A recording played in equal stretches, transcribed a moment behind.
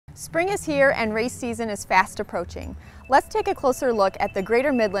Spring is here and race season is fast approaching. Let's take a closer look at the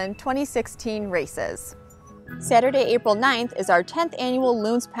Greater Midland 2016 races. Saturday, April 9th is our 10th annual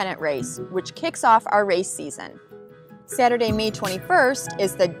Loons Pennant Race, which kicks off our race season. Saturday, May 21st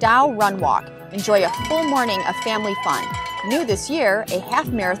is the Dow Run Walk. Enjoy a full morning of family fun. New this year, a half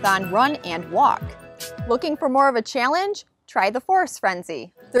marathon run and walk. Looking for more of a challenge? Try the Forest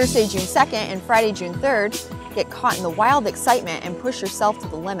Frenzy. Thursday, June 2nd and Friday, June 3rd, get caught in the wild excitement and push yourself to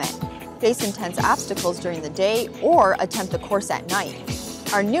the limit. Face intense obstacles during the day or attempt the course at night.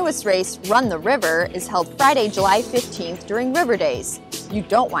 Our newest race, Run the River, is held Friday, July 15th during River Days. You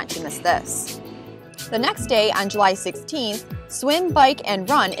don't want to miss this. The next day, on July 16th, swim, bike, and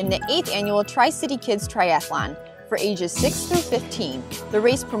run in the 8th annual Tri-City Kids Triathlon for ages 6 through 15. The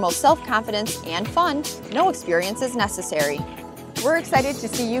race promotes self-confidence and fun. No experience is necessary. We're excited to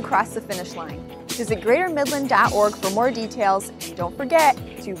see you cross the finish line. Visit greatermidland.org for more details, and don't forget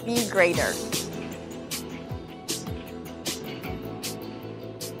to be greater.